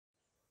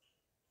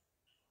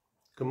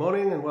Good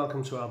morning and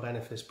welcome to our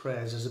Benefice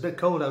prayers. It's a bit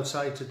cold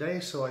outside today,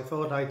 so I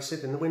thought I'd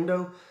sit in the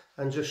window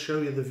and just show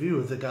you the view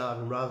of the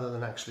garden rather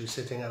than actually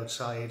sitting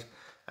outside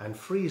and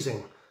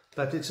freezing.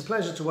 But it's a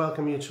pleasure to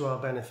welcome you to our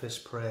Benefice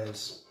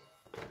prayers.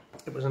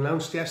 It was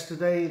announced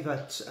yesterday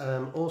that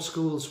all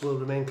schools will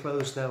remain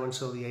closed now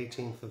until the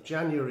 18th of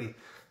January,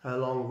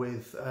 along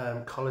with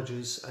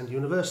colleges and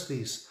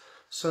universities.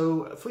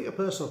 So for your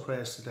personal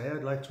prayers today,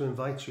 I'd like to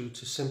invite you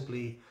to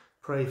simply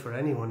pray for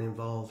anyone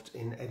involved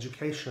in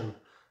education,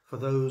 for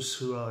those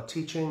who are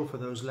teaching, for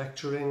those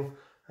lecturing,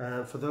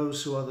 for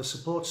those who are the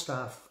support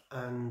staff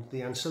and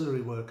the ancillary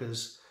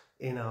workers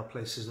in our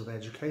places of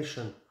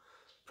education.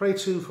 Pray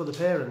too for the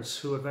parents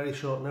who at very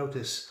short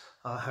notice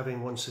are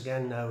having once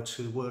again now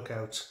to work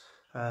out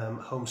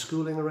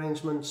homeschooling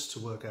arrangements, to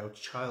work out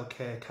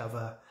childcare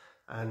cover,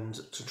 and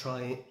to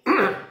try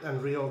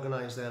and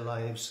reorganise their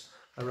lives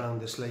around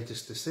this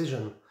latest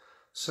decision.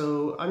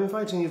 So I'm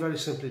inviting you very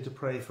simply to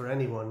pray for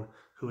anyone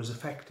who is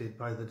affected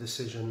by the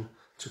decision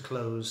to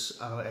close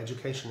our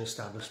education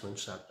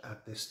establishments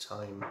at this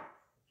time.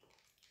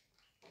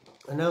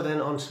 And now then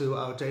on to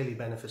our daily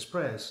Benefice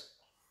prayers.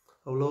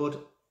 O Lord,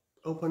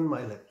 open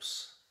my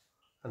lips,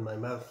 and my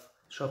mouth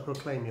shall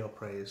proclaim your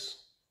praise.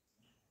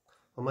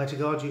 Almighty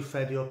God, you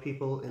fed your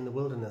people in the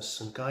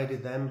wilderness and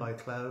guided them by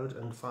cloud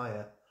and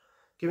fire,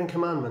 giving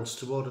commandments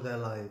to order their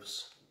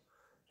lives.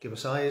 Give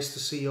us eyes to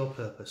see your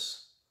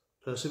purpose,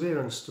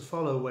 perseverance to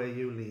follow where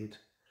you lead,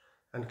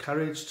 and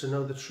courage to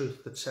know the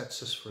truth that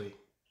sets us free,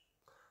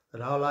 that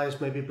our lives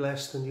may be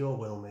blessed and your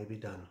will may be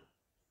done.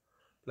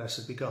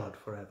 Blessed be God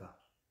forever.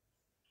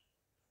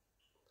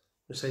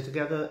 We say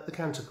together the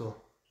canticle,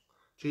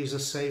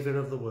 Jesus, Saviour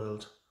of the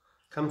world,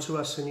 come to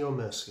us in your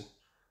mercy.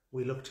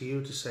 We look to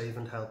you to save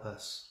and help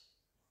us.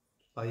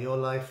 By your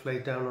life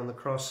laid down on the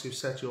cross, you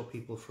set your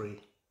people free.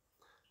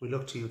 We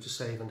look to you to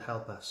save and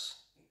help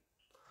us.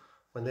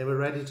 When they were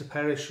ready to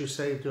perish, you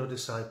saved your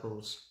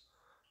disciples.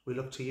 We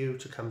look to you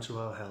to come to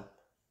our help.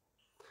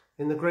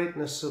 In the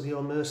greatness of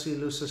your mercy,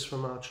 loose us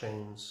from our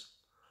chains.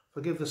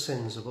 Forgive the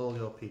sins of all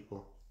your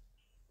people.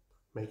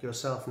 Make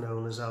yourself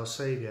known as our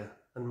Saviour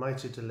and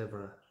mighty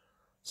Deliverer.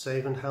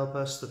 Save and help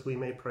us that we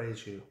may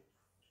praise you.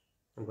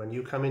 And when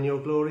you come in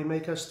your glory,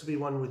 make us to be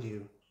one with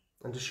you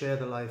and to share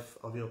the life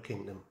of your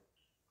kingdom.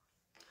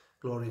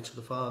 Glory to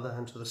the Father,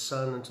 and to the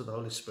Son, and to the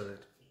Holy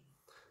Spirit,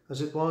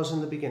 as it was in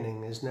the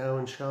beginning, is now,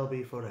 and shall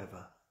be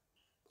forever.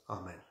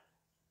 Amen.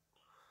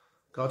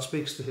 God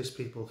speaks to his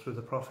people through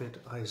the prophet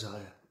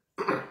Isaiah.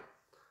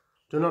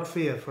 Do not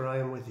fear, for I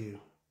am with you.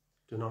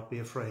 Do not be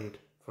afraid,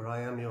 for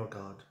I am your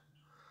God.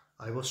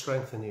 I will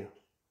strengthen you.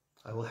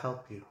 I will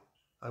help you.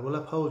 I will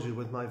uphold you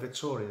with my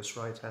victorious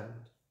right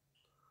hand.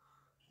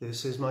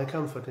 This is my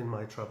comfort in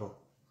my trouble.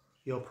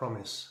 Your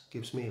promise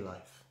gives me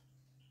life.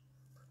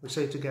 We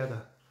say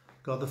together,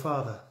 God the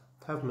Father,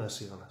 have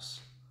mercy on us.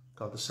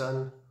 God the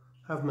Son,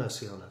 have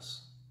mercy on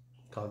us.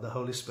 God the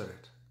Holy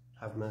Spirit,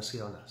 have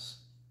mercy on us.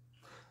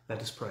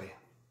 Let us pray.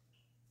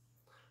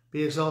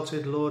 Be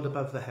exalted, Lord,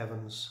 above the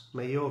heavens.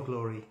 May your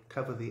glory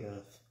cover the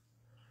earth.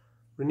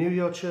 Renew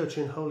your church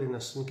in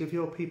holiness and give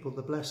your people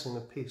the blessing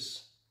of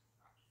peace.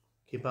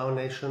 Keep our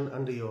nation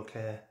under your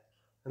care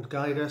and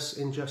guide us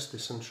in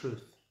justice and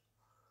truth.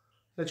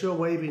 Let your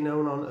way be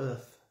known on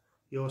earth,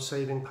 your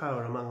saving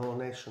power among all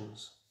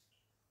nations.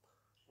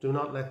 Do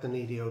not let the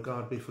needy, O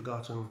God, be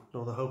forgotten,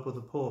 nor the hope of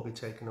the poor be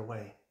taken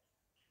away.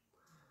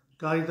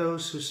 Guide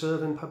those who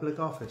serve in public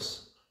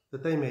office,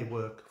 that they may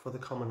work for the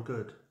common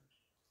good.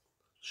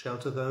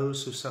 Shelter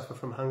those who suffer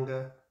from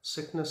hunger,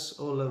 sickness,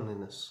 or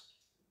loneliness,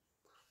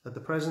 that the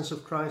presence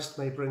of Christ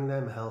may bring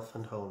them health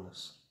and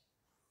wholeness.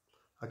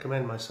 I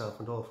commend myself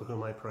and all for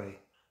whom I pray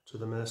to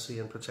the mercy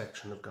and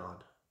protection of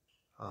God.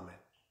 Amen.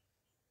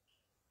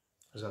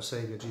 As our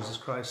Saviour Jesus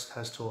Christ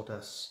has taught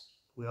us,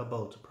 we are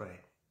bold to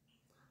pray.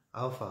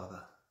 Our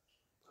Father,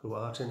 who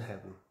art in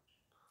heaven,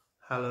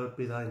 hallowed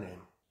be thy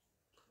name.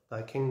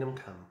 Thy kingdom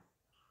come,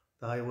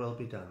 thy will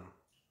be done,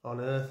 on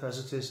earth as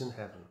it is in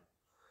heaven.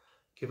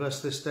 Give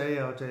us this day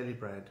our daily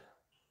bread,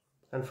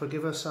 and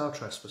forgive us our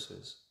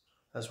trespasses,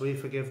 as we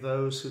forgive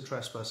those who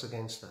trespass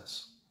against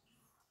us.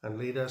 And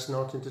lead us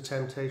not into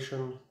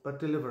temptation, but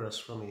deliver us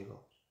from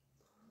evil.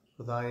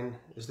 For thine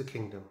is the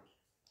kingdom,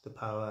 the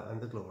power,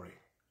 and the glory,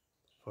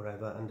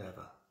 forever and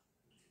ever.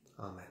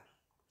 Amen.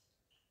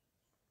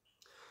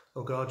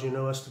 O God, you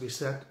know us to be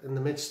set in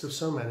the midst of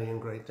so many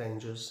and great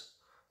dangers,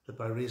 that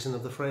by reason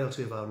of the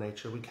frailty of our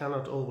nature we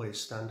cannot always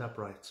stand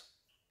upright.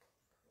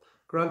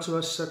 Grant to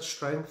us such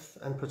strength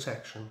and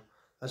protection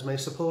as may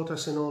support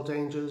us in all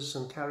dangers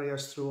and carry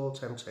us through all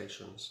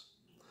temptations.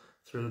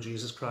 Through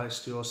Jesus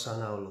Christ, your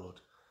Son, our Lord,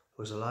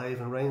 who is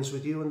alive and reigns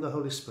with you in the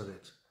Holy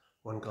Spirit,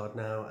 one God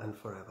now and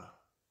forever.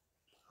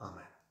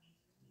 Amen.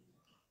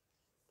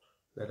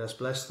 Let us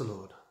bless the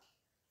Lord.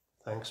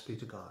 Thanks be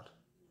to God.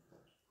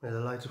 May the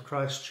light of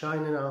Christ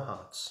shine in our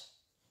hearts.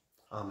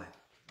 Amen.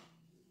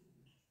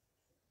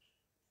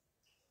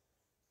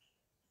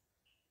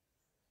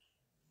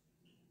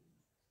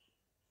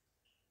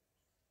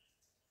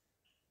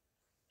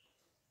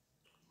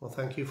 Well,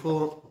 thank you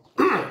for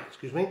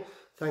excuse me.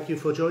 Thank you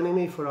for joining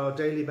me for our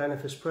daily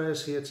Benefice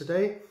prayers here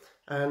today.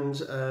 And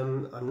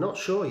I'm not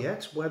sure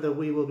yet whether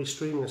we will be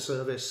streaming a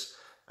service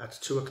at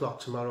 2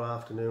 o'clock tomorrow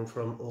afternoon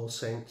from All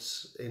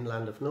Saints in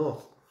Land of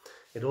North.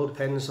 It all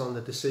depends on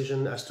the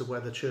decision as to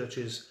whether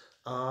churches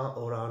are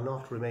or are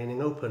not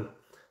remaining open.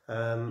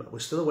 We're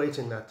still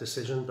awaiting that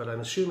decision, but I'm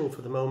assuming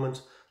for the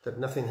moment that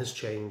nothing has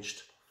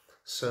changed.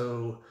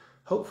 So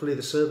hopefully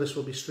the service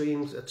will be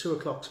streamed at 2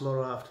 o'clock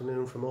tomorrow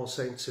afternoon from All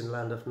Saints in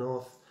Land of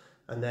North,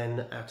 and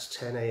then at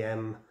 10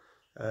 a.m.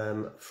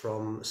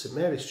 From St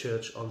Mary's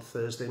Church on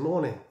Thursday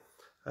morning.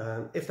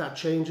 If that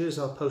changes,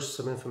 I'll post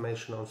some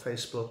information on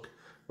Facebook.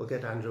 We'll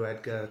get Andrew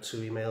Edgar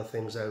to email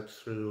things out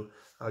through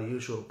our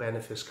usual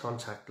Benefice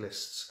contact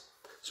lists.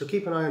 So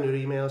keep an eye on your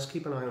emails,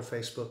 keep an eye on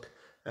Facebook,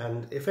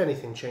 and if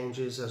anything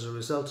changes as a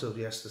result of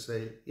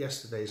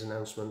yesterday's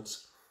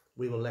announcements,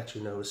 we will let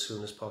you know as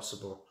soon as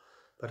possible.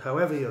 But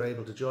however you're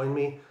able to join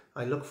me,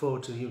 I look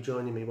forward to you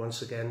joining me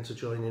once again to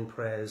join in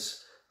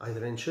prayers,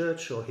 either in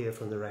church or here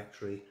from the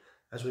rectory,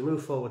 as we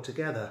move forward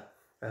together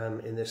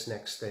in this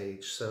next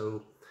stage.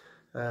 So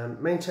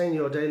maintain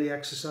your daily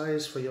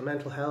exercise for your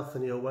mental health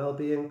and your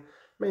well-being.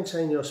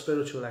 Maintain your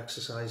spiritual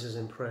exercises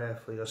in prayer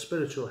for your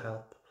spiritual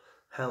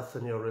health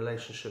and your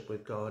relationship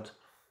with God.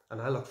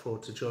 And I look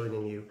forward to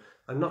joining you.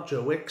 I'm not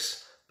Joe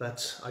Wicks,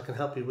 but I can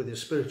help you with your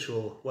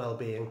spiritual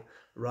well-being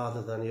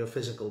rather than your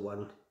physical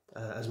one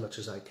as much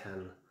as I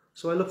can.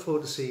 So I look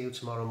forward to seeing you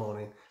tomorrow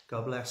morning.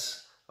 God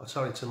bless. Oh,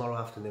 sorry, tomorrow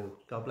afternoon.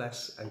 God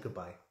bless and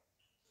goodbye.